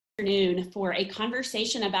afternoon for a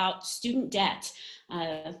conversation about student debt.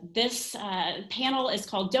 This panel is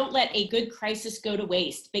called Don't Let a Good Crisis Go to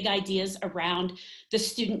Waste, Big Ideas Around the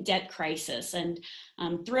Student Debt Crisis. And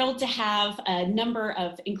I'm thrilled to have a number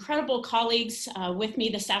of incredible colleagues with me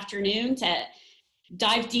this afternoon to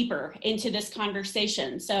dive deeper into this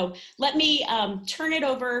conversation. So let me turn it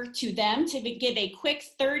over to them to give a quick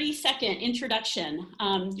 30-second introduction.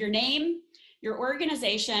 Your name, your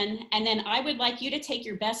organization, and then I would like you to take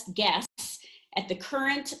your best guess at the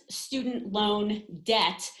current student loan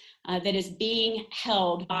debt that is being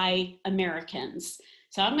held by Americans.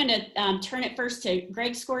 So I'm going to turn it first to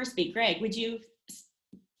Gregg Scoresby. Gregg, would you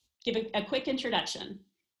give a quick introduction?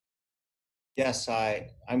 Yes,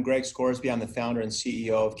 I'm Gregg Scoresby. I'm the founder and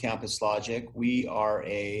CEO of Campus Logic. We are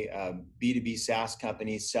a B2B SaaS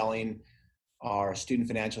company selling our student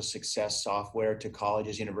financial success software to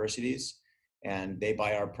colleges, universities, and they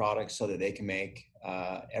buy our products so that they can make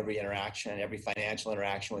every financial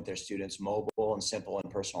interaction with their students mobile and simple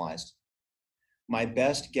and personalized. My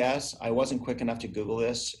best guess, I wasn't quick enough to Google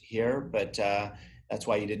this here, but that's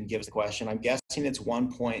why you didn't give us the question. I'm guessing it's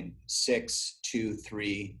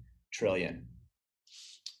 1.623 trillion.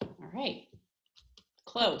 All right,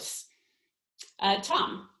 close.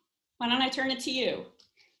 Tom, why don't I turn it to you?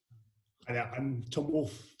 Hi there, I'm Tom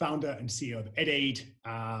Woolf, founder and CEO of EdAid.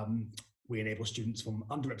 We enable students from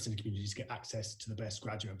underrepresented communities to get access to the best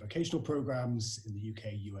graduate and vocational programs in the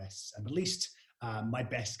UK, US, and Middle East. My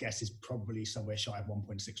best guess is probably somewhere shy of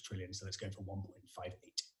 1.6 trillion, so let's go for 1.58.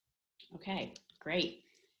 Okay, great.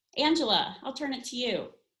 Angela, I'll turn it to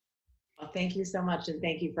you. Well, thank you so much, and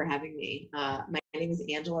thank you for having me. My name is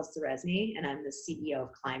Angela Ceresnie, and I'm the CEO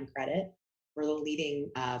of Climb Credit. We're the leading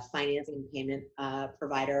financing and payment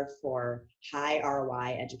provider for high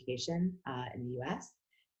ROI education in the US.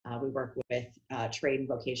 We work with trade and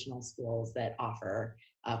vocational schools that offer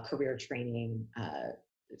career training,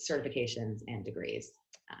 certifications, and degrees.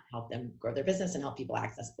 Help them grow their business and help people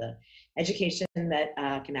access the education that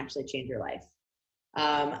can actually change your life.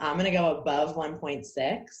 I'm going to go above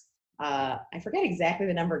 1.6. I forget exactly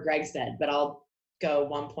the number Gregg said, but I'll go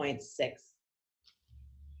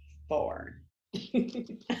 1.64.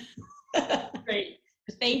 Great,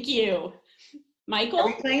 thank you. Michael? Are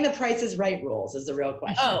we playing the Price is Right rules is the real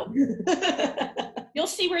question. Oh, you'll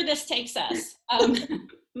see where this takes us.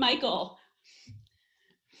 Michael?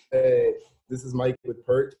 Hey, this is Mike with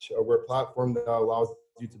Perch. We're a platform that allows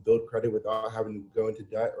you to build credit without having to go into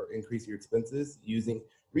debt or increase your expenses using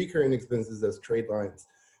recurring expenses as trade lines.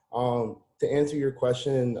 To answer your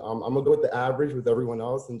question, I'm gonna go with the average with everyone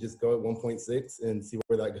else and just go at 1.6 and see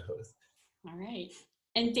where that goes. All right,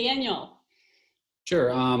 and Daniel?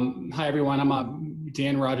 Sure. Hi, everyone. I'm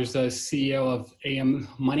Dan Rogers, the CEO of AM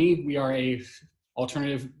Money. We are a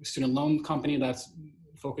alternative student loan company that's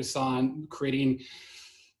focused on creating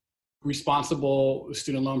responsible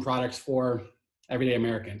student loan products for everyday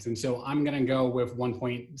Americans. And so I'm going to go with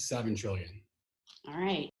 1.7 trillion. All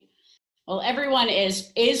right. Well, everyone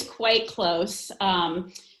is quite close.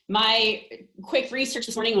 My quick research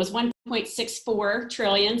this morning was 1.64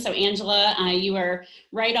 trillion. So Angela, you are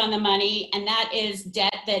right on the money. And that is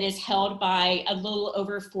debt that is held by a little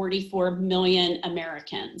over 44 million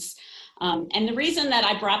Americans. And the reason that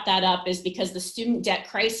I brought that up is because the student debt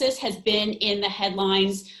crisis has been in the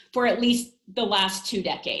headlines for at least the last 2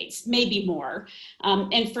 decades, maybe more.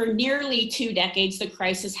 And for nearly 2 decades, the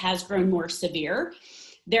crisis has grown more severe.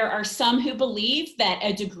 There are some who believe that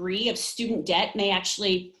a degree of student debt may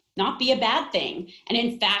actually not be a bad thing. And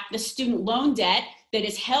in fact, the student loan debt that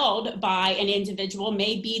is held by an individual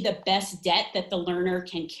may be the best debt that the learner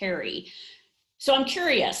can carry. So I'm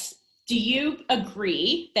curious, do you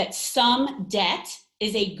agree that some debt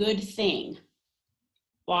is a good thing?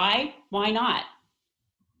 Why? Why not?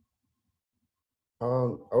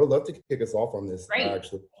 I would love to kick us off on this. Great.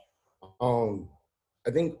 Actually. I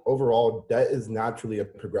think overall debt is naturally a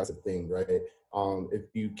progressive thing, right?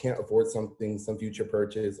 If you can't afford something, some future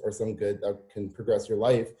purchase or some good that can progress your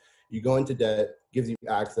life, you go into debt, gives you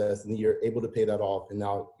access, and you're able to pay that off. And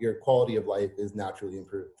now your quality of life is naturally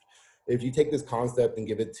improved. If you take this concept and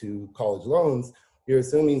give it to college loans, you're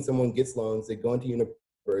assuming someone gets loans, they go into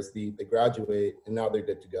university, they graduate, and now they're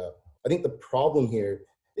good to go. I think the problem here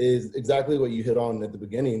is exactly what you hit on at the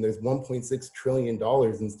beginning. There's $1.6 trillion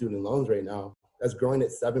in student loans right now. That's growing at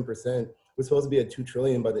 7%. We're supposed to be at 2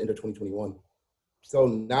 trillion by the end of 2021. So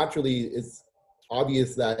naturally, it's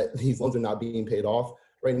obvious that these loans are not being paid off.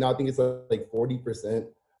 Right now, I think it's like 40%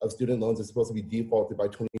 of student loans are supposed to be defaulted by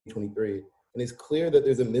 2023. And it's clear that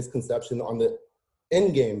there's a misconception on the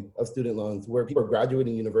end game of student loans where people are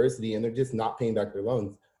graduating university and they're just not paying back their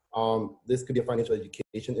loans. This could be a financial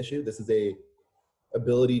education issue. This is a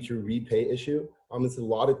ability to repay issue. It's a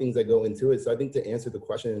lot of things that go into it. So I think to answer the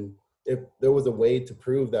question, if there was a way to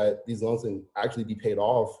prove that these loans can actually be paid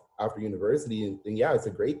off after university, then yeah, it's a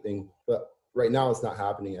great thing. But right now it's not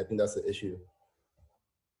happening. I think that's the issue.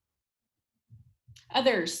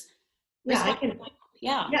 Others? Yeah,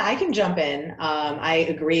 I can jump in. I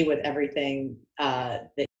agree with everything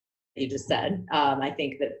that you just said. I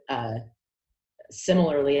think that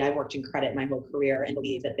similarly, I've worked in credit my whole career and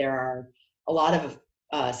believe that there are a lot of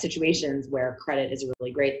situations where credit is a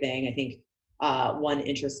really great thing. I think one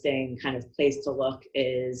interesting kind of place to look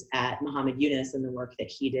is at Muhammad Yunus and the work that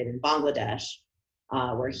he did in Bangladesh,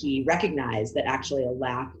 where he recognized that actually a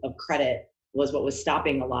lack of credit was what was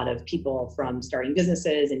stopping a lot of people from starting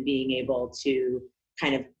businesses and being able to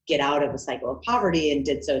kind of get out of a cycle of poverty, and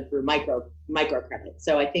did so through microcredit.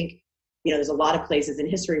 So I think, there's a lot of places in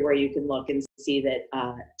history where you can look and see that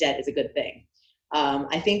debt is a good thing.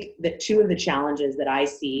 I think that two of the challenges that I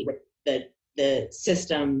see with the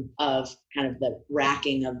system of kind of the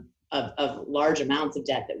racking of large amounts of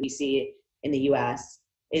debt that we see in the US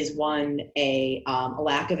is one, a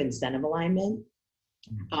lack of incentive alignment,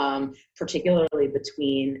 particularly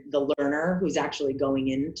between the learner who's actually going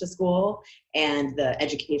into school and the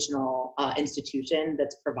educational institution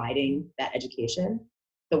that's providing that education.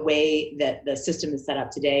 The way that the system is set up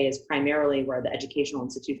today is primarily where the educational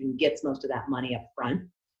institution gets most of that money up front.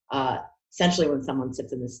 Essentially, when someone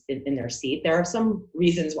sits in their seat, there are some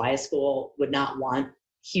reasons why a school would not want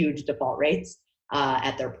huge default rates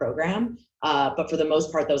at their program, but for the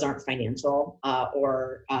most part, those aren't financial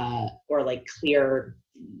or like clear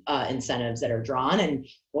incentives that are drawn. And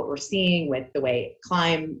what we're seeing with the way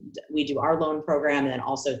Climb, we do our loan program, and then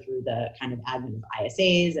also through the kind of advent of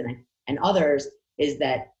ISAs and others, is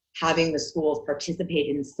that having the schools participate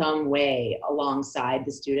in some way alongside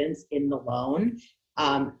the students in the loan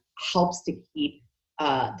helps to keep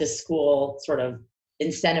the school sort of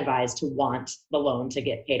incentivized to want the loan to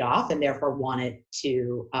get paid off, and therefore want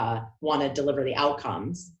to deliver the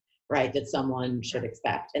outcomes, right, that someone should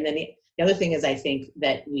expect. And then the other thing is, I think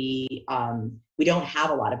that we don't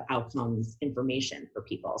have a lot of outcomes information for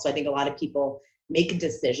people. So I think a lot of people make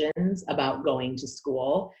decisions about going to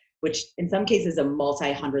school, which in some cases is a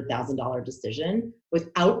multi-$100,000 decision,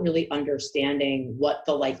 without really understanding what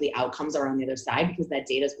the likely outcomes are on the other side, because that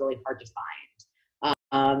data is really hard to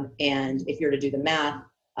find. And if you're to do the math,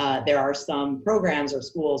 there are some programs or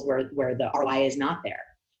schools where the ROI is not there,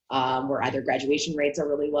 where either graduation rates are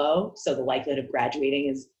really low, so the likelihood of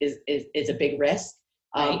graduating is a big risk,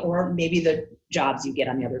 or maybe the jobs you get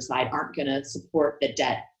on the other side aren't going to support the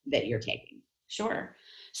debt that you're taking. Sure.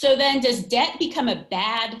 So then, does debt become a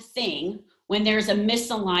bad thing when there's a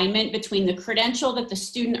misalignment between the credential that the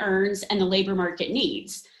student earns and the labor market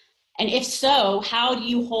needs? And if so, how do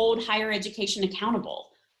you hold higher education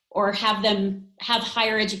accountable, or have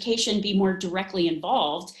higher education be more directly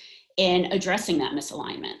involved in addressing that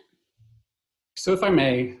misalignment? So if I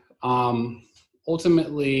may,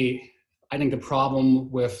 ultimately, I think the problem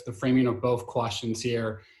with the framing of both questions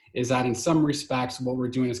here is that in some respects, what we're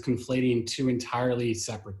doing is conflating two entirely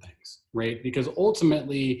separate things, right? Because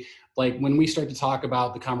ultimately, like when we start to talk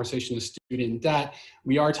about the conversation of student debt,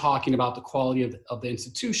 we are talking about the quality of the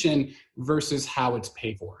institution versus how it's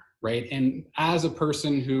paid for, right? And as a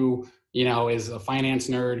person who, is a finance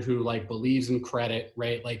nerd who like believes in credit,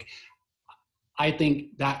 right? Like, I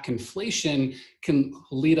think that conflation can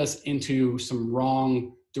lead us into some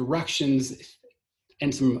wrong directions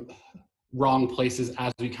and some wrong places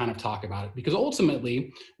as we kind of talk about it. Because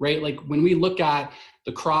ultimately, right, like when we look at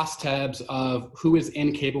the crosstabs of who is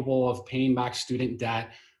incapable of paying back student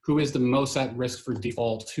debt, who is the most at risk for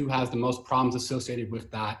default, who has the most problems associated with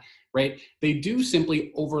that, right, they do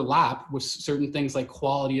simply overlap with certain things like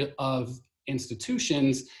quality of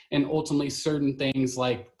institutions and ultimately certain things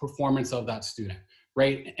like performance of that student.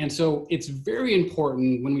 Right. And so it's very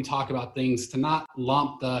important when we talk about things to not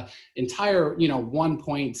lump the entire,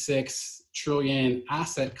 1.6 trillion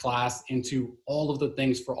asset class into all of the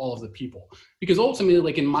things for all of the people. Because ultimately,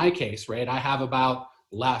 like in my case, right, I have about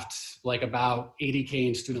 80K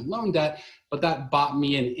in student loan debt, but that bought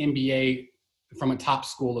me an MBA from a top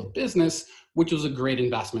school of business, which was a great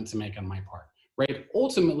investment to make on my part, right?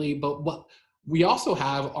 Ultimately, but what we also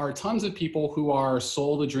have are tons of people who are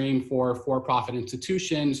sold a dream for for-profit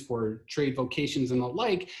institutions, for trade vocations and the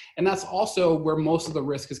like. And that's also where most of the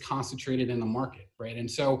risk is concentrated in the market, right? And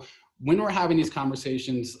so when we're having these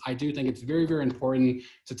conversations, I do think it's very, very important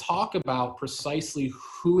to talk about precisely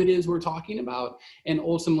who it is we're talking about and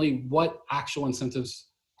ultimately what actual incentives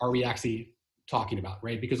are we actually talking about,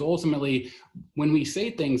 right? Because ultimately, when we say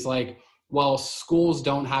things like, well, schools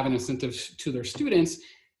don't have an incentive to their students,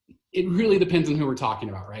 it really depends on who we're talking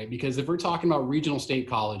about, right? Because if we're talking about regional state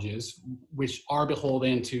colleges, which are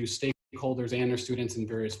beholden to stakeholders and their students in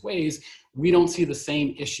various ways, we don't see the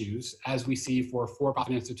same issues as we see for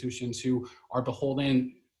for-profit institutions who are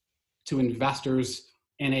beholden to investors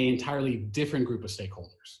and an entirely different group of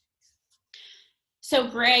stakeholders. So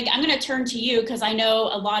Gregg, I'm going to turn to you because I know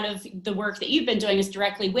a lot of the work that you've been doing is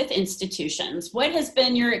directly with institutions. What has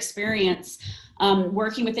been your experience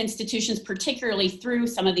working with institutions, particularly through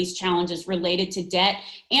some of these challenges related to debt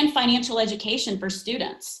and financial education for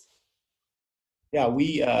students? Yeah,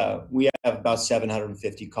 we have about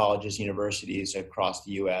 750 colleges, universities across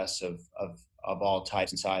the U.S. of all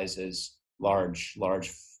types and sizes, large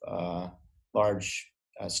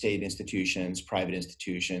state institutions, private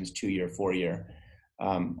institutions, 2-year, 4-year,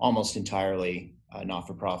 almost entirely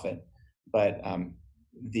not-for-profit. But I'm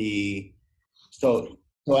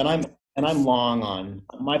long on,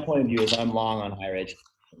 my point of view is I'm long on higher education.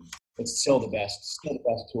 It's still the best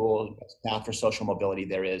tool, best path for social mobility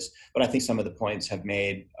there is. But I think some of the points were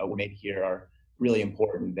made here are really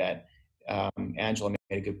important. That Angela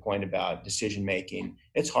made a good point about decision making.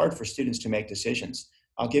 It's hard for students to make decisions.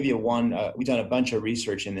 I'll give you one. We've done a bunch of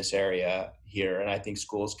research in this area here, and I think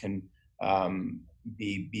schools can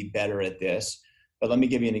be better at this. But let me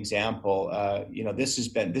give you an example.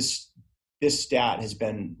 This stat has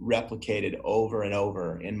been replicated over and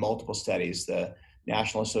over in multiple studies. The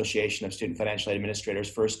National Association of Student Financial Aid Administrators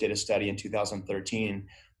first did a study in 2013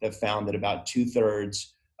 that found that about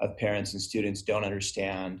 2/3 of parents and students don't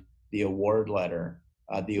understand the award letter,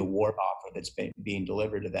 the award offer that's being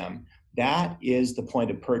delivered to them. That is the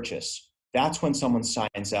point of purchase. That's when someone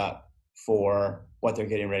signs up for what they're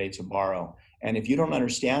getting ready to borrow. And if you don't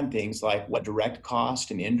understand things like what direct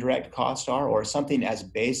cost and indirect cost are, or something as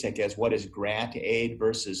basic as what is grant aid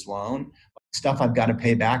versus loan, stuff I've got to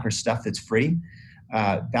pay back or stuff that's free,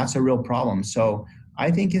 that's a real problem. So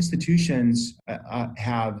I think institutions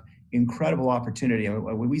have incredible opportunity.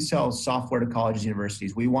 When we sell software to colleges and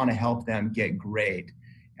universities, we want to help them get great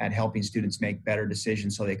at helping students make better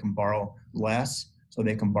decisions so they can borrow less, so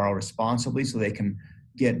they can borrow responsibly, so they can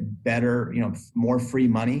get better, more free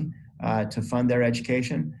money to fund their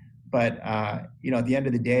education. But, at the end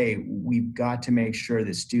of the day, we've got to make sure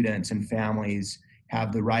that students and families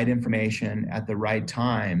have the right information at the right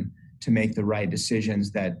time to make the right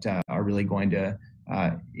decisions that are really going to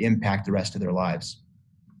impact the rest of their lives.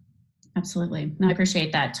 Absolutely. No, I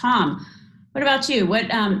appreciate that. Tom, what about you? What,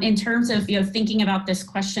 in terms of, thinking about this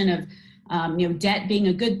question of, debt being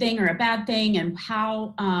a good thing or a bad thing, and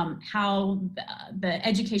how the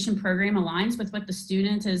education program aligns with what the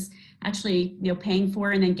student is actually, paying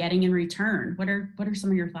for and then getting in return? What are some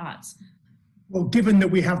of your thoughts? Well, given that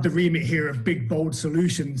we have the remit here of big, bold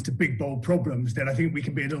solutions to big, bold problems, then I think we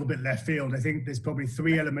can be a little bit left field. I think there's probably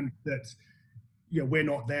 3 elements that we're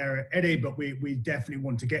not there at EdAid, but we definitely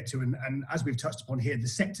want to get to. And as we've touched upon here, the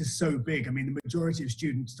sector's so big. I mean, the majority of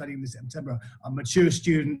students studying this September are mature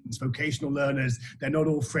students, vocational learners. They're not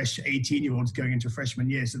all fresh 18-year-olds going into freshman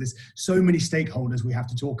year. So there's so many stakeholders we have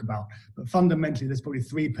to talk about. But fundamentally, there's probably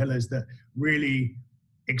 3 pillars that really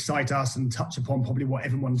excite us and touch upon probably what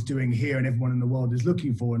everyone's doing here and everyone in the world is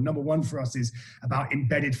looking for. And number 1 for us is about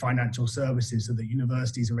embedded financial services, so that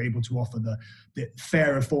universities are able to offer the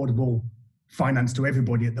fair, affordable finance to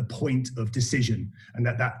everybody at the point of decision, and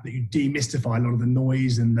that you demystify a lot of the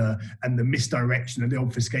noise and the misdirection and the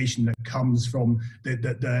obfuscation that comes from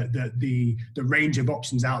the range of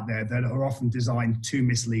options out there that are often designed to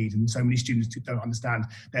mislead, and so many students don't understand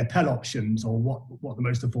their Pell options or what the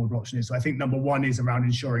most affordable option is. So I think number 1 is around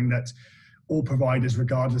ensuring that all providers,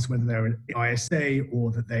 regardless whether they're an ISA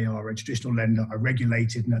or that they are a traditional lender, are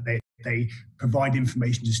regulated, and that they provide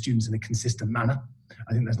information to students in a consistent manner.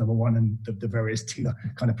 I think that's number 1, and the various tier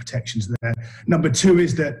kind of protections there. Number 2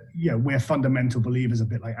 is that we're fundamental believers, a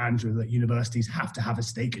bit like Andrew, that universities have to have a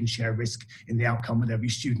stake and share risk in the outcome with every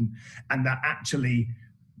student, and that actually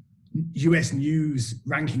US news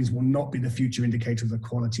rankings will not be the future indicator of the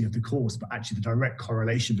quality of the course, but actually the direct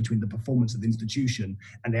correlation between the performance of the institution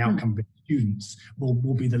and the outcome of the students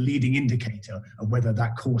will be the leading indicator of whether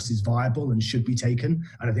that course is viable and should be taken.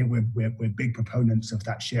 And I think we're big proponents of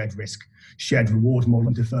that shared risk, shared reward model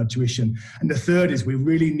and deferred tuition. And the third is we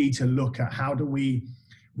really need to look at how do we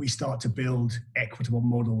start to build equitable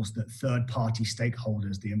models that third-party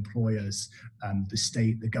stakeholders, the employers, the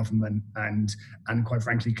state, the government, and quite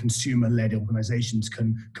frankly, consumer-led organizations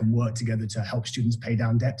can work together to help students pay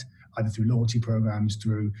down debt, either through loyalty programs,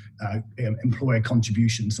 through employer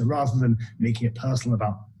contributions. So rather than making it personal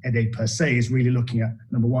about Ed8 per se is really looking at,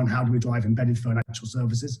 number one, how do we drive embedded financial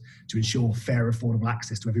services to ensure fair, affordable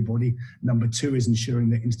access to everybody? Number two is ensuring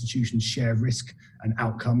that institutions share risk and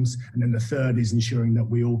outcomes. And then the third is ensuring that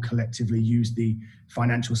we all collectively use the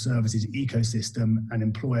financial services ecosystem and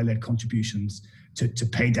employer-led contributions to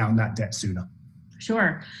pay down that debt sooner.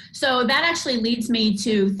 Sure. So that actually leads me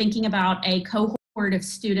to thinking about a cohort of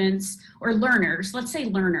students or learners, let's say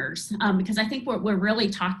learners, because I think what we're really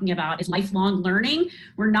talking about is lifelong learning.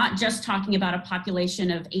 We're not just talking about a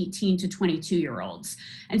population of 18 to 22-year-olds.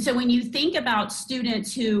 And so when you think about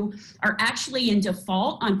students who are actually in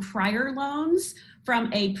default on prior loans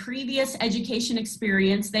from a previous education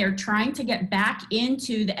experience, they're trying to get back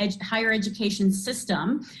into the higher education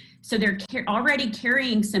system. So they're already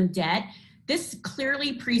carrying some debt. This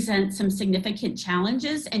clearly presents some significant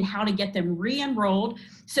challenges in how to get them re-enrolled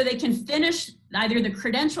so they can finish either the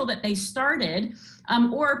credential that they started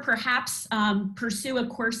or perhaps pursue a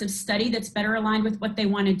course of study that's better aligned with what they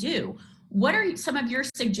want to do. What are some of your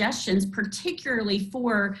suggestions, particularly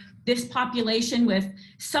for this population with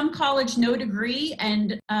some college, no degree,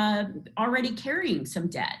 and already carrying some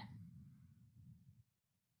debt?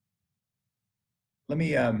 Let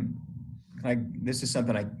me, this is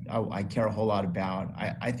something I care a whole lot about.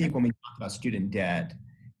 I think when we talk about student debt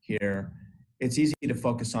here, it's easy to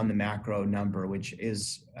focus on the macro number, which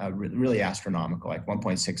is really astronomical, like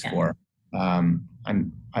 1.64. Yeah.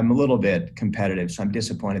 I'm a little bit competitive, so I'm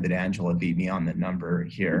disappointed that Angela beat me on the number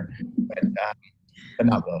here, but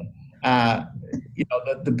not really. You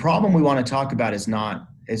know, the problem we want to talk about is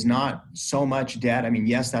not so much debt. I mean,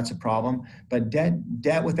 yes, that's a problem, but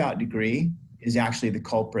debt without degree is actually the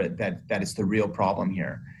culprit that is the real problem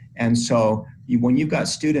here. And so when you've got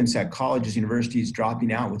students at colleges, universities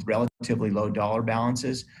dropping out with relatively low dollar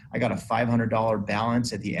balances, I got a $500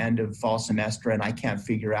 balance at the end of fall semester and I can't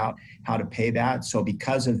figure out how to pay that. So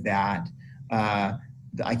because of that,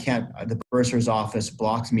 the bursar's office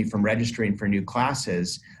blocks me from registering for new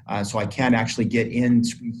classes. So I can't actually get in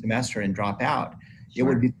spring semester and drop out. Sure. It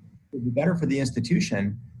would be better for the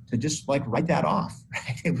institution to just like write that off,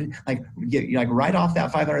 right? It would, like write off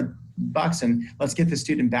that $500 and let's get the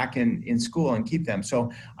student back in school and keep them.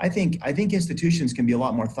 So I think institutions can be a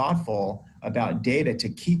lot more thoughtful about data to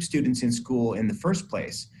keep students in school in the first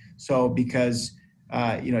place. So because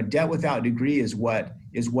debt without degree is what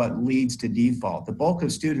leads to default. The bulk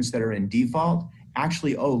of students that are in default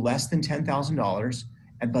actually owe less than $10,000,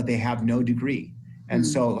 but they have no degree. And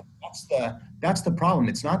so that's the problem.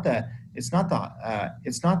 It's not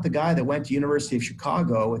the guy that went to University of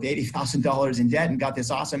Chicago with $80,000 in debt and got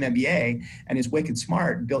this awesome MBA and is wicked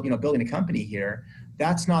smart, building a company here.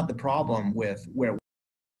 That's not the problem with where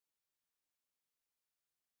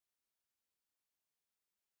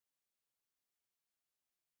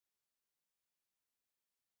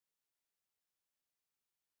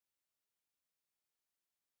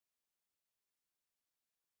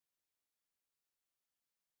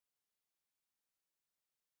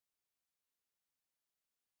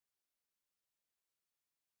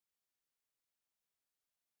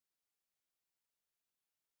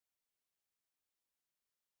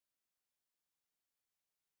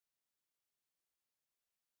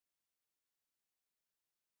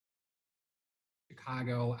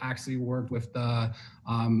Chicago actually worked with the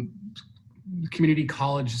community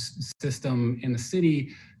college system in the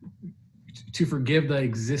city to forgive the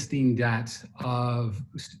existing debt of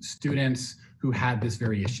students who had this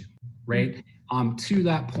very issue, right? To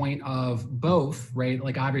that point of both, right?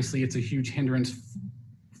 Like obviously it's a huge hindrance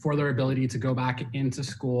for their ability to go back into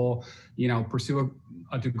school, pursue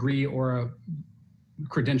a degree or a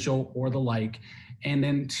credential or the like. And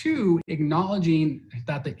then two, acknowledging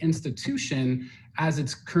that the institution, as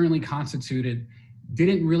it's currently constituted,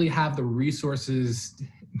 didn't really have the resources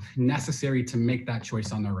necessary to make that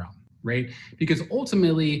choice on their own, right? Because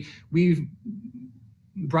ultimately, we've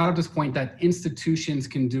brought up this point that institutions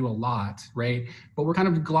can do a lot, right? But we're kind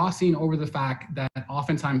of glossing over the fact that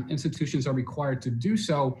oftentimes institutions are required to do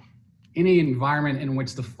so in an environment in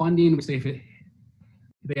which the funding which they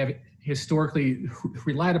have historically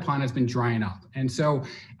relied upon has been drying up. And so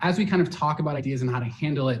as we kind of talk about ideas and how to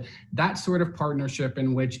handle it, that sort of partnership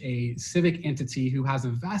in which a civic entity who has a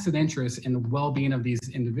vested interest in the well-being of these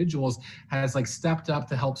individuals has like stepped up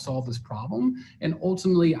to help solve this problem. And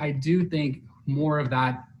ultimately, I do think more of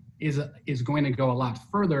that is going to go a lot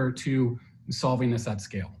further to solving this at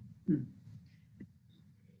scale.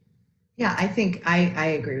 Yeah, I think I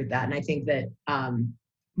agree with that. And I think that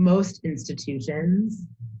most institutions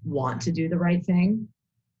want to do the right thing.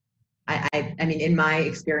 I mean, in my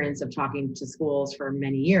experience of talking to schools for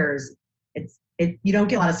many years, you don't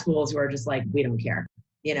get a lot of schools who are just like, we don't care.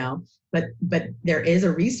 you know, but there is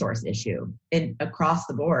a resource issue across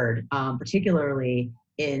the board, particularly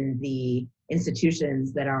in the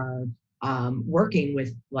institutions that are working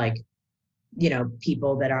with, like, you know,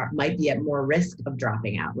 people that might be at more risk of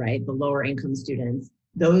dropping out, right? The lower income students.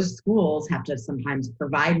 Those schools have to sometimes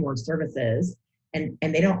provide more services, and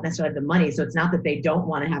they don't necessarily have the money. So it's not that they don't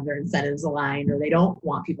want to have their incentives aligned or they don't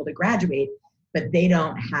want people to graduate, but they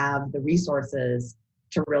don't have the resources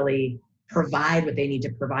to really provide what they need to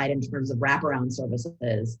provide in terms of wraparound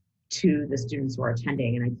services to the students who are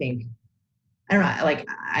attending. And I think, I don't know, like,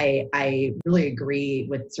 I really agree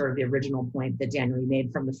with sort of the original point that Daniel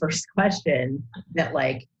made from the first question, that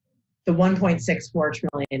like the 1.64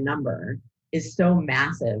 trillion number is so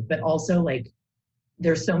massive, but also like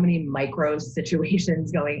there's so many micro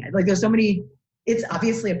situations going, like there's so many, it's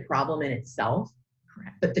obviously a problem in itself,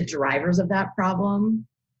 but the drivers of that problem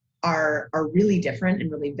are really different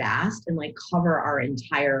and really vast, and like cover our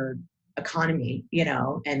entire economy, you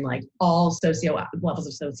know, and like all levels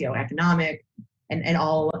of socioeconomic and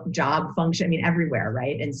all job function, I mean, everywhere,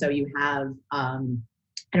 right? And so you have, I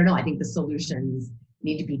don't know, I think the solutions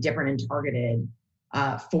need to be different and targeted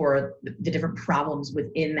for the different problems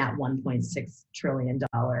within that $1.6 trillion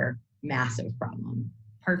massive problem.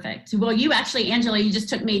 Perfect. Well, you actually, Angela, you just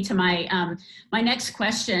took me to my my next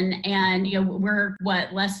question, and you know, we're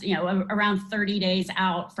around 30 days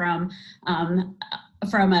out from an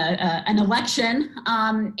election,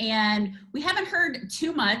 and we haven't heard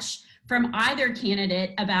too much from either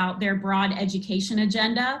candidate about their broad education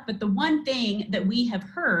agenda. But the one thing that we have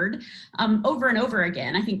heard over and over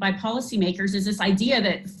again, I think by policymakers, is this idea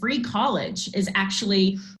that free college is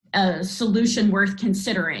actually a solution worth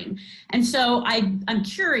considering. And so I'm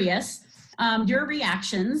curious, your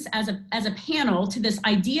reactions as a panel to this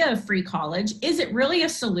idea of free college. Is it really a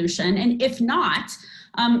solution? And if not,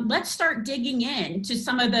 let's start digging into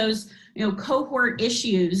some of those, you know, cohort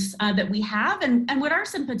issues that we have, and what are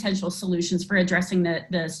some potential solutions for addressing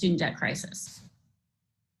the student debt crisis?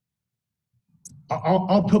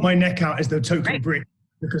 I'll put my neck out as the token Brit,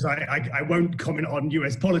 because I won't comment on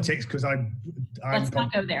US politics, because Let's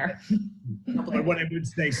not go there. But what I would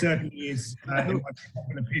say certainly is, in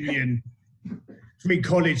my opinion, free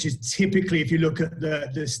college is typically, if you look at the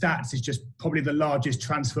stats, is just probably the largest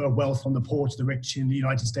transfer of wealth from the poor to the rich in the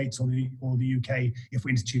United States or the UK, if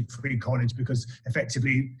we institute free college, because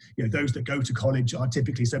effectively, you know, those that go to college are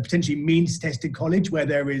typically, so potentially means-tested college, where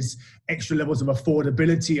there is extra levels of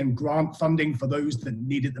affordability and grant funding for those that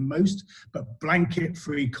need it the most. But blanket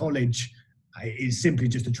free college is simply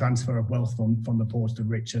just a transfer of wealth from the poor to the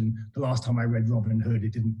rich. And the last time I read Robin Hood,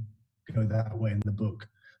 it didn't go that way in the book.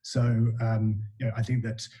 So, you know, I think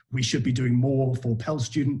that we should be doing more for Pell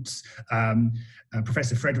students.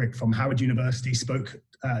 Professor Frederick from Howard University spoke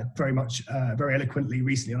very eloquently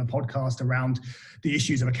recently on a podcast around the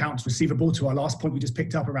issues of accounts receivable, to our last point we just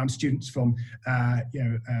picked up around students from,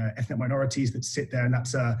 ethnic minorities that sit there, and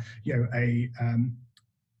that's a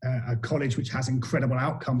college which has incredible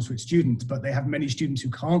outcomes for its students, but they have many students who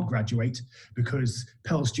can't graduate, because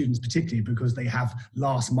Pell students particularly, because they have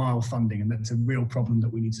last mile funding, and that's a real problem that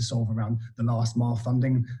we need to solve around the last mile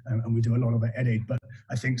funding, and we do a lot of it at EdAid. But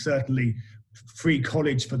I think certainly free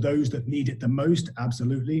college for those that need it the most,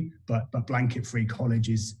 absolutely, but blanket free college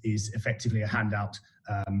is effectively a handout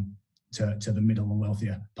to the middle and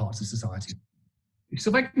wealthier parts of society. So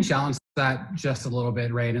if I can challenge that just a little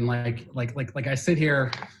bit, right? And like I sit here,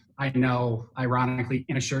 I know, ironically,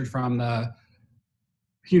 in a shirt from the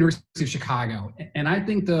University of Chicago, and I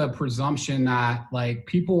think the presumption that like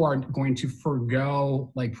people are going to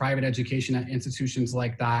forgo like private education at institutions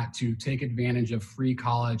like that to take advantage of free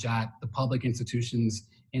college at the public institutions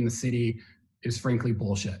in the city is frankly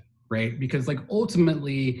bullshit. Right? Because like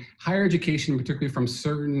ultimately higher education, particularly from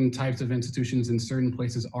certain types of institutions in certain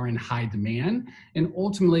places, are in high demand. And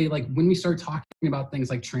ultimately, like when we start talking about things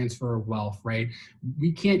like transfer of wealth, right?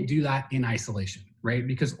 We can't do that in isolation, right?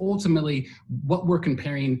 Because ultimately what we're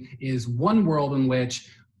comparing is one world in which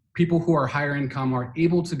people who are higher income are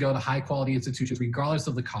able to go to high quality institutions regardless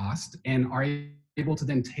of the cost, and are able to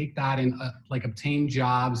then take that and like obtain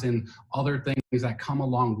jobs and other things that come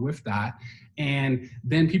along with that. And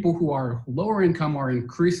then people who are lower income are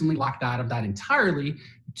increasingly locked out of that entirely,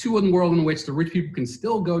 to a world in which the rich people can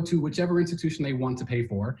still go to whichever institution they want to pay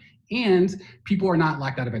for, and people are not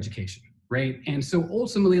locked out of education, right? And so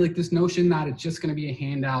ultimately, like this notion that it's just going to be a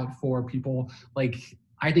handout for people, like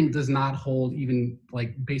I think does not hold even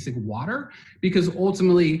like basic water, because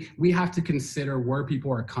ultimately we have to consider where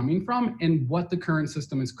people are coming from and what the current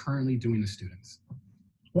system is currently doing to students.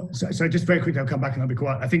 Well, so just very quickly, I'll come back and I'll be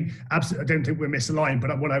quiet. I think absolutely, I don't think we're misaligned,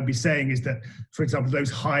 but what I would be saying is that, for example, those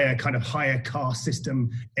higher caste system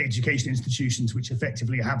education institutions, which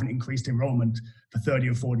effectively haven't increased enrollment for 30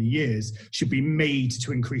 or 40 years, should be made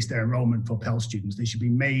to increase their enrollment for Pell students. They should be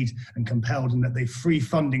made and compelled, and that they free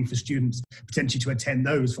funding for students potentially to attend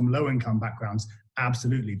those from low income backgrounds.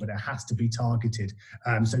 Absolutely, but it has to be targeted.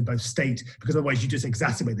 So both state, because otherwise you just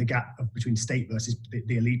exacerbate the gap between state versus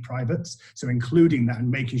the elite privates. So including that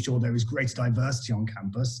and making sure there is greater diversity on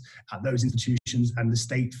campus at those institutions, and the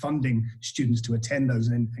state funding students to attend those,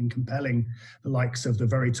 and compelling the likes of the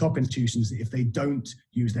very top institutions that if they don't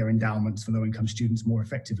use their endowments for low-income students more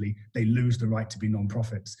effectively, they lose the right to be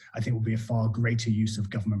non-profits. I think will be a far greater use of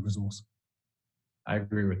government resource. I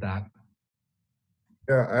agree with that.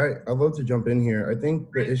 Yeah, I'd love to jump in here. I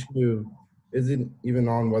think the issue isn't even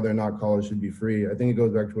on whether or not college should be free. I think it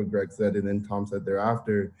goes back to what Gregg said and then Tom said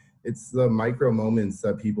thereafter. It's the micro moments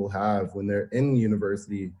that people have when they're in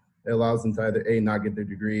university. It allows them to either A, not get their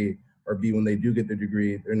degree, or B, when they do get their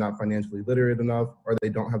degree, they're not financially literate enough, or they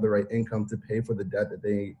don't have the right income to pay for the debt that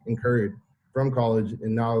they incurred from college.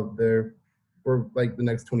 And now they're, for like the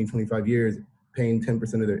next 20, 25 years, paying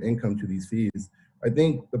 10% of their income to these fees. I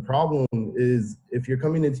think the problem is if you're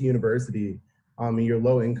coming into university and you're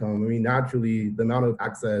low income, I mean, naturally, the amount of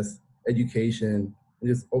access, education, and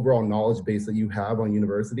just overall knowledge base that you have on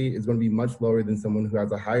university is going to be much lower than someone who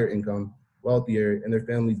has a higher income, wealthier, and their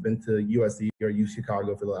family's been to USC or U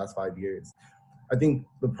Chicago for the last 5 years. I think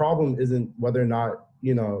the problem isn't whether or not,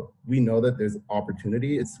 we know that there's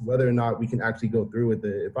opportunity. It's whether or not we can actually go through with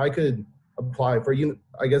it. If I could apply for,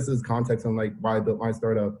 I guess this context on like why I built my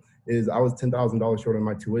startup is I was $10,000 short on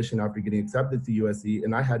my tuition after getting accepted to USC,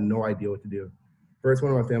 and I had no idea what to do. First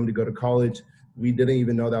one in my family to go to college, we didn't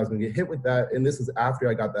even know that I was going to get hit with that, and this was after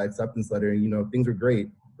I got the acceptance letter, and things were great,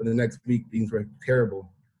 but the next week things were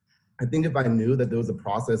terrible. I think if I knew that there was a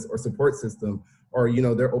process or support system, or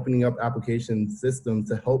they're opening up application systems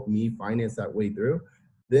to help me finance that way through,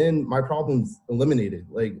 then my problem's eliminated.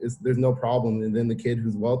 Like there's no problem, and then the kid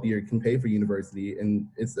who's wealthier can pay for university, and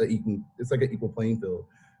it's like an equal playing field.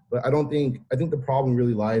 But I think the problem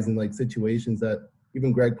really lies in like situations that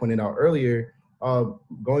even Gregg pointed out earlier,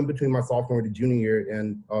 going between my sophomore to junior year,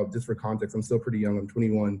 and just for context, I'm still pretty young, I'm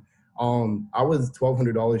 21. I was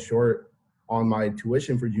 $1,200 short on my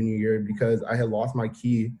tuition for junior year because I had lost my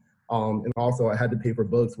key. And also I had to pay for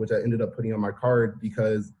books, which I ended up putting on my card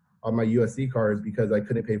because of my USC cards, because I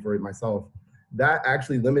couldn't pay for it myself. That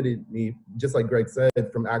actually limited me, just like Gregg said,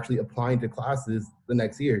 from actually applying to classes the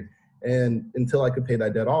next year. And until I could pay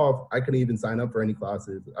that debt off, I couldn't even sign up for any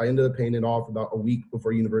classes. I ended up paying it off about a week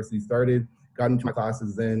before university started, got into my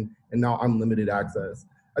classes then, and now I'm limited access.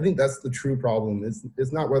 I think that's the true problem.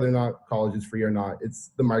 It's not whether or not college is free or not. It's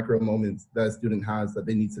the micro moments that a student has that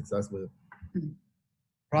they need success with.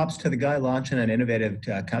 Props to the guy launching an innovative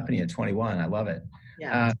company at 21. I love it.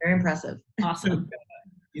 Yeah, it's very impressive. Awesome.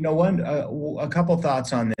 A couple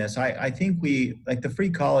thoughts on this. I think we, like the free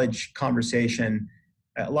college conversation,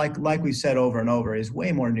 like we said over and over, is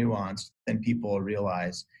way more nuanced than people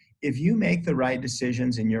realize. If you make the right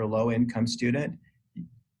decisions and you're a low income student,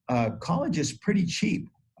 college is pretty cheap.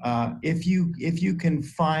 If you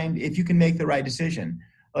can make the right decision.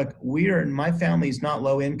 Look, my family's not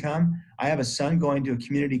low income. I have a son going to a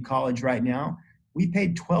community college right now. We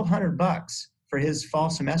paid $1,200 for his fall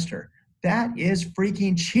semester. That is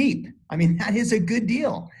freaking cheap. I mean, that is a good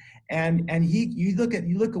deal. And you look at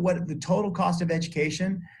what the total cost of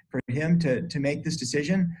education for him to make this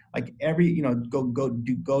decision, like go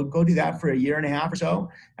do that for a year and a half or so,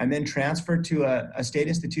 and then transfer to a state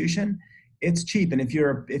institution. It's cheap. And if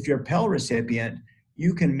you're a Pell recipient,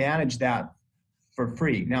 you can manage that for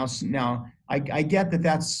free. Now I get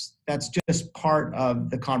that's just part of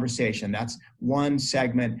the conversation. That's one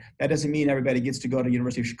segment. That doesn't mean everybody gets to go to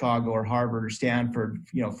University of Chicago or Harvard or Stanford,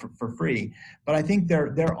 for free. But I think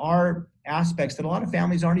there are aspects that a lot of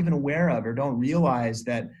families aren't even aware of or don't realize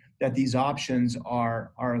that these options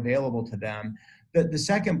are available to them. The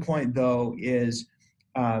second point, though, is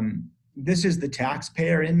this is the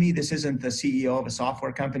taxpayer in me. This isn't the CEO of a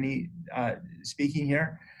software company speaking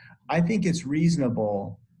here. I think it's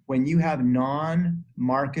reasonable when you have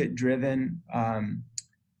non-market driven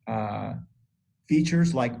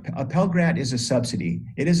features, like a Pell Grant is a subsidy.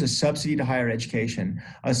 It is a subsidy to higher education.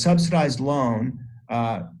 A subsidized loan,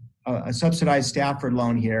 a subsidized Stafford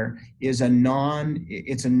loan here is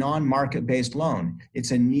it's a non-market based loan.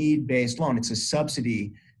 It's a need-based loan. It's a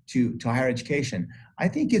subsidy to higher education. I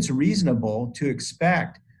think it's reasonable to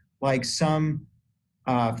expect like some,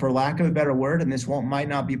 for lack of a better word, and this might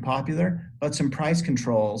not be popular, but some price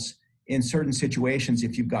controls in certain situations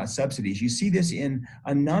if you've got subsidies. You see this in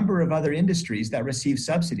a number of other industries that receive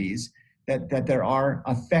subsidies, that there are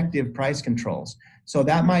effective price controls. So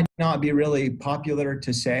that might not be really popular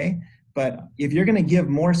to say, but if you're going to give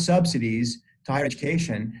more subsidies to higher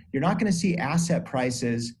education, you're not going to see asset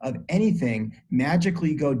prices of anything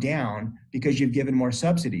magically go down because you've given more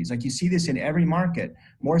subsidies. Like you see this in every market.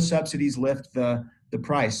 More subsidies lift the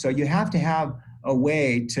price. So you have to have a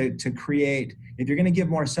way to create, if you're going to give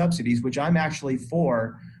more subsidies, which I'm actually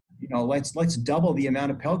for, let's double the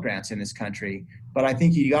amount of Pell Grants in this country. But I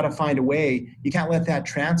think you got to find a way. You can't let that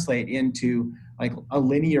translate into like a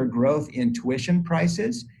linear growth in tuition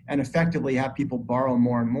prices and effectively have people borrow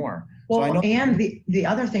more and more. Well, so and the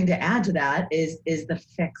other thing to add to that is the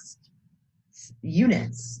fixed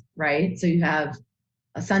units, right? So you have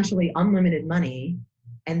essentially unlimited money,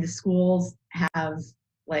 and the schools have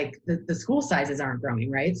like the school sizes aren't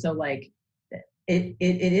growing, right? So like it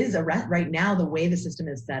is right now, the way the system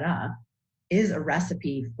is set up is a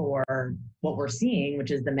recipe for what we're seeing,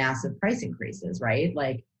 which is the massive price increases, right?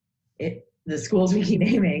 Like the schools we keep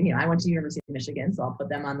naming, I went to University of Michigan, so I'll put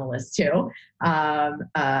them on the list too.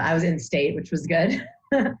 I was in state, which was good.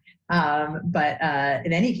 But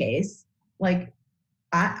in any case, like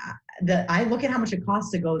I look at how much it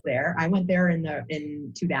costs to go there. I went there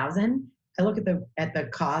in 2000. I look at the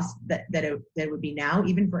cost that it would be now,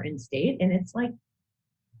 even for in-state, and it's like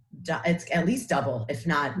it's at least double, if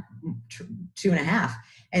not 2.5.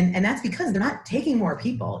 And that's because they're not taking more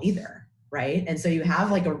people either, right? And so you have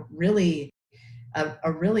like a really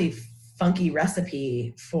funky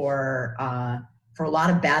recipe for a lot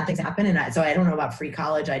of bad things to happen. And so I don't know about free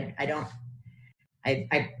college. I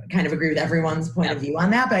kind of agree with everyone's point of view on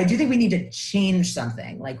that, but I do think we need to change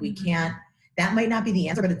something. Like we can't. That might not be the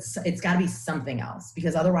answer, but it's got to be something else,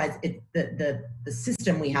 because otherwise the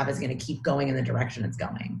system we have is going to keep going in the direction it's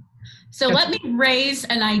going. So let me raise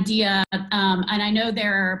an idea, and I know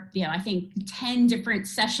there are, I think 10 different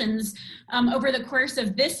sessions over the course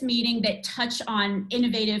of this meeting that touch on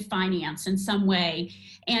innovative finance in some way.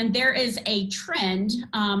 And there is a trend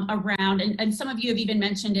around, and some of you have even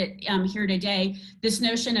mentioned it here today, this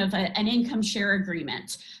notion of an income share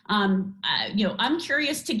agreement. I'm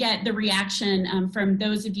curious to get the reaction from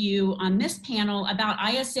those of you on this panel about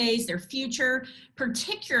ISAs, their future,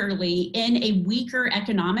 particularly in a weaker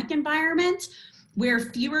economic environment where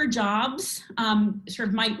fewer jobs sort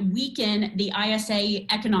of might weaken the ISA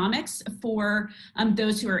economics for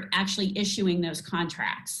those who are actually issuing those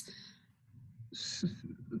contracts.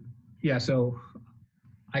 Yeah, so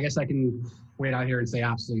I guess I can wait out here and say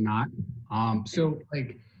absolutely not. A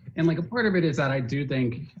part of it is that I do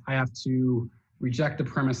think I have to reject the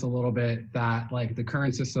premise a little bit that like the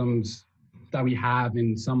current systems that we have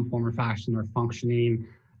in some form or fashion are functioning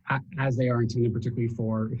as they are intended, particularly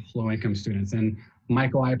for low-income students. And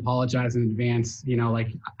Michael, I apologize in advance.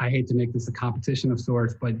 I hate to make this a competition of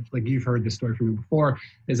sorts, but like you've heard this story from me before,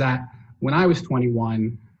 is that when I was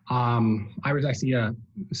 21, I was actually a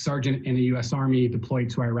sergeant in the U.S. Army deployed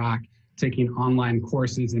to Iraq, taking online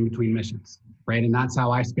courses in between missions, right? And that's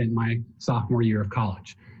how I spent my sophomore year of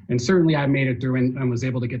college. And certainly I made it through and was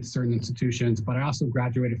able to get to certain institutions, but I also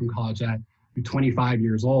graduated from college at 25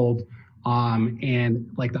 years old.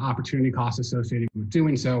 And like the opportunity cost associated with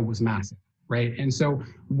doing so was massive, right? And so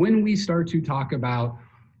when we start to talk about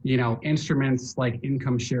instruments like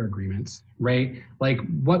income share agreements, right? Like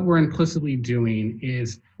what we're implicitly doing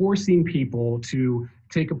is forcing people to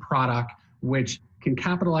take a product which can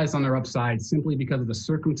capitalize on their upside simply because of the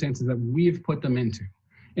circumstances that we've put them into.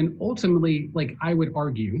 And ultimately, like I would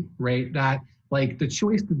argue, right, that like the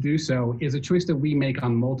choice to do so is a choice that we make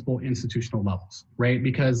on multiple institutional levels, right?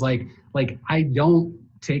 Because like I don't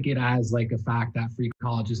take it as like a fact that free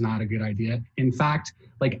college is not a good idea. In fact,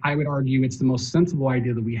 like I would argue it's the most sensible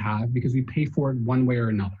idea that we have because we pay for it one way or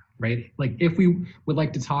another, right? Like if we would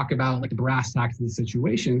like to talk about like the brass tacks of the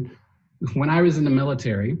situation, when I was in the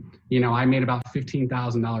military, I made about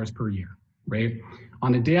 $15,000 per year, right?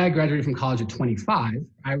 On the day I graduated from college at 25,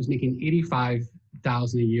 I was making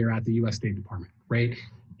 $85,000 a year at the U.S. State Department, right?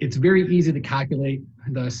 It's very easy to calculate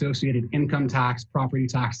the associated income tax, property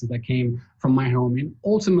taxes that came from my home, and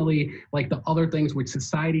ultimately like the other things which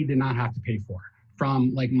society did not have to pay for,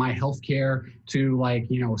 from like my healthcare to like,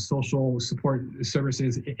 social support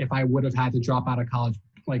services if I would have had to drop out of college,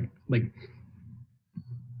 like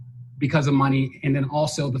because of money. And then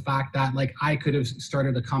also the fact that like I could have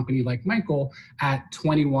started a company like Michael at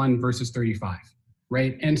 21 versus 35.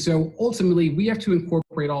 Right. And so ultimately we have to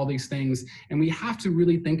incorporate all these things, and we have to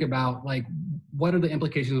really think about like, what are the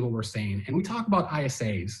implications of what we're saying? And we talk about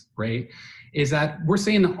ISAs, right? Is that we're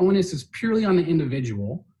saying the onus is purely on the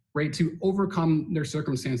individual right, to overcome their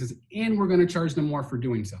circumstances, and we're going to charge them more for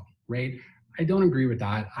doing so, right? I don't agree with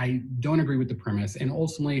that. I don't agree with the premise. And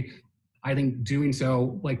ultimately, I think doing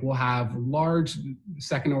so, like, will have large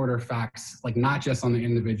second order effects, like not just on the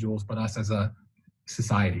individuals, but us as a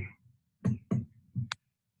society.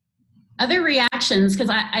 Other reactions,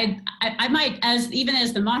 because I might, even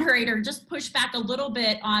as the moderator, just push back a little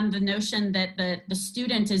bit on the notion that the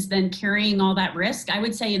student is then carrying all that risk. I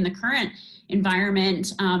would say in the current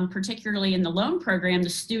environment, particularly in the loan program, the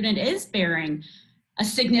student is bearing a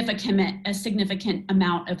significant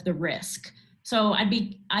amount of the risk. So I'd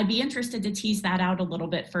be interested to tease that out a little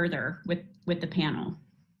bit further with the panel.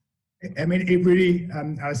 I mean, it really,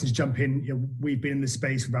 Alison's jump in. You know, we've been in the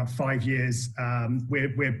space for about 5 years.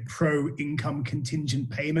 We're pro income contingent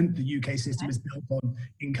payment. The UK system is built on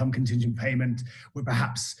income contingent payment. We're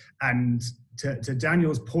perhaps, and to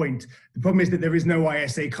Daniel's point, the problem is that there is no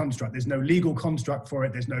ISA construct. There's no legal construct for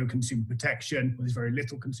it. There's no consumer protection. There's very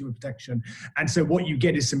little consumer protection. And so what you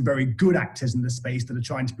get is some very good actors in the space that are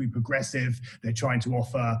trying to be progressive. They're trying to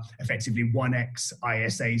offer effectively 1x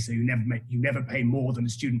ISA, so you never pay more than a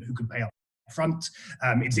student who could pay up front.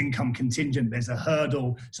 It's income contingent. There's a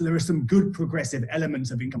hurdle. So there are some good progressive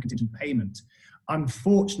elements of income contingent payment.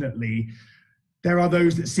 Unfortunately, there are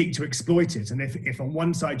those that seek to exploit it. And if on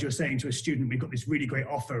one side you're saying to a student, we've got this really great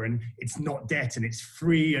offer and it's not debt and it's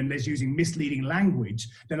free and there's using misleading language,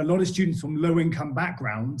 then a lot of students from low income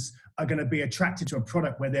backgrounds are going to be attracted to a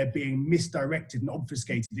product where they're being misdirected and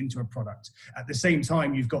obfuscated into a product. At the same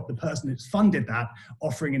time, you've got the person that's funded that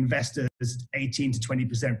offering investors 18 to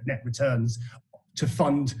 20% net returns to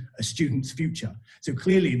fund a student's future. So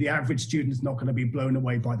clearly the average student's not going to be blown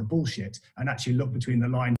away by the bullshit and actually look between the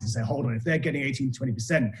lines and say, hold on, if they're getting 18 to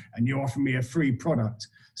 20% and you're offering me a free product,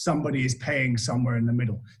 somebody is paying somewhere in the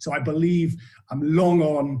middle. So I believe I'm long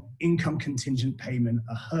on income contingent payment,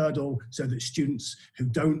 a hurdle so that students who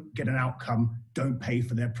don't get an outcome don't pay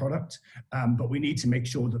for their product. But we need to make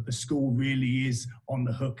sure that the school really is on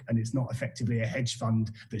the hook and it's not effectively a hedge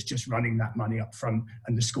fund that's just running that money up front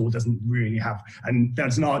and the school doesn't really have. And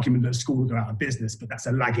there's an argument that school will go out of business, but that's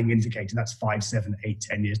a lagging indicator. That's 5, 7, 8,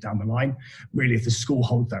 10 years down the line. Really, if the school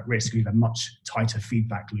holds that risk, we have a much tighter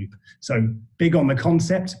feedback loop. So big on the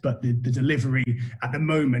concept, but the delivery at the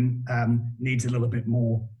moment needs a little bit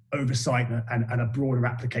more oversight and a broader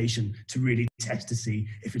application to really test to see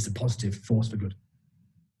if it's a positive force for good.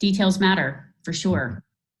 Details matter, for sure.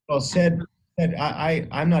 Well said.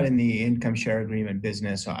 I'm not in the income share agreement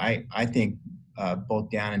business. So I think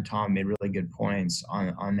both Dan and Tom made really good points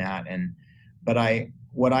on that. But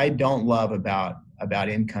what I don't love about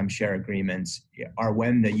income share agreements are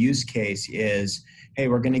when the use case is, hey,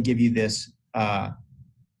 we're going to give you this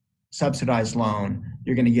subsidized loan,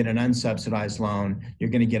 you're going to get an unsubsidized loan, you're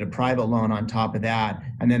going to get a private loan on top of that,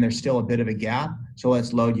 and then there's still a bit of a gap, so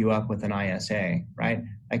let's load you up with an ISA, right?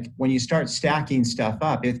 Like when you start stacking stuff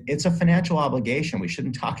up, it's a financial obligation. We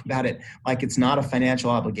shouldn't talk about it like it's not a financial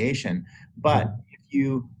obligation, but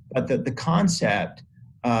the concept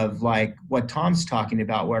of like what Tom's talking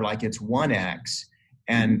about, where like it's 1x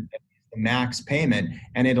and the max payment,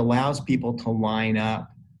 and it allows people to line up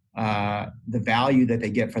the value that they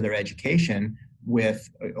get for their education with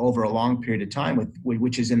over a long period of time,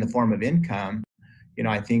 which is in the form of income. You know,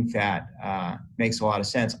 I think that makes a lot of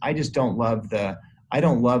sense. I just don't love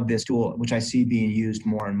this tool, which I see being used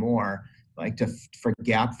more and more, like for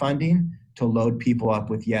gap funding, to load people up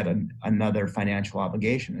with yet another financial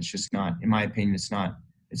obligation. It's just not, in my opinion, it's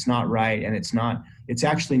not right, and it's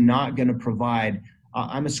actually not going to provide.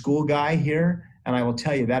 I'm a school guy here, and I will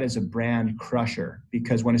tell you that is a brand crusher,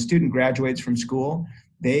 because when a student graduates from school,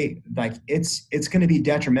 it's going to be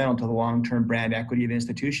detrimental to the long-term brand equity of the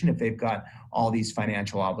institution if they've got all these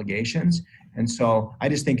financial obligations. And so I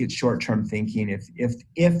just think it's short-term thinking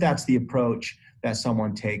if that's the approach that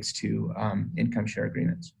someone takes to income share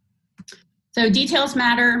agreements. So details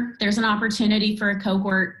matter. There's an opportunity for a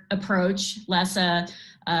cohort approach, less a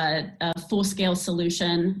full-scale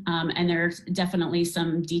solution, and there's definitely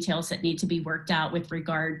some details that need to be worked out with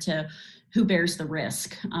regard to who bears the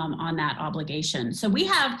risk on that obligation. So we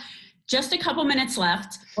have just a couple minutes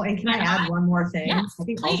left. Well, and can I add one more thing? Yes, I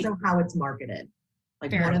think please. also how it's marketed.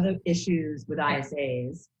 Like Fair. One of the issues with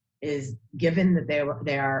ISAs is, given that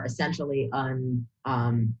they are essentially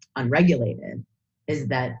unregulated, is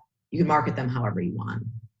that you can market them however you want.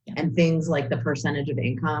 Yeah. And things like the percentage of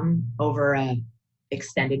income over a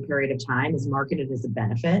extended period of time is marketed as a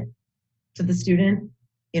benefit to the student.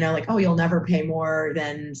 You know, like, oh, you'll never pay more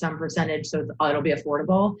than some percentage, so it'll be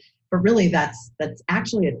affordable. But really, that's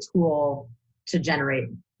actually a tool to generate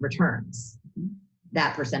returns,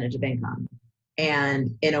 that percentage of income.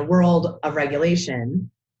 And in a world of regulation,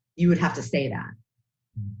 you would have to say that.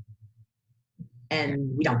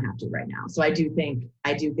 And we don't have to right now. So I do think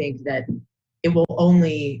that it will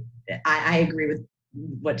only, I agree with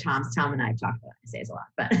what Tom and I have talked about. I say it's a lot,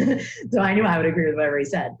 but so I knew I would agree with whatever he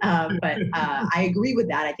said. But I agree with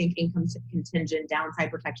that. I think income contingent, downside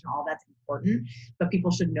protection, all that's important, but people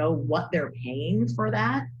should know what they're paying for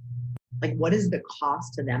that. Like, what is the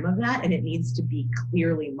cost to them of that? And it needs to be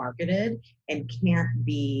clearly marketed and can't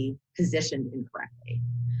be positioned incorrectly.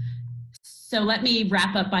 So let me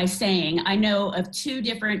wrap up by saying I know of two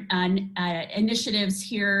different initiatives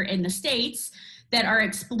here in the States that are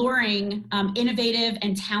exploring innovative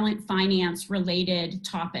and talent finance related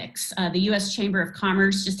topics. The US Chamber of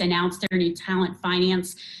Commerce just announced their new talent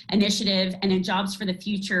finance initiative, and then Jobs for the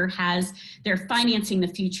Future has their Financing the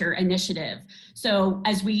Future initiative. So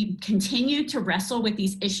as we continue to wrestle with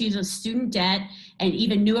these issues of student debt and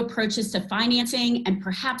even new approaches to financing and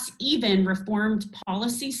perhaps even reformed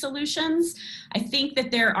policy solutions, I think that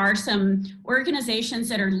there are some organizations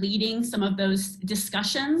that are leading some of those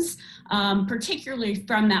discussions, particularly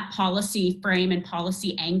from that policy frame and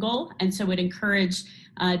policy angle. And so would encourage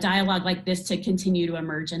dialogue like this to continue to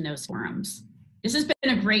emerge in those forums. This has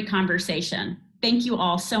been a great conversation. Thank you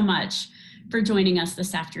all so much for joining us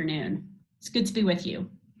this afternoon. It's good to be with you.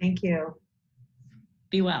 Thank you.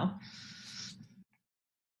 Be well.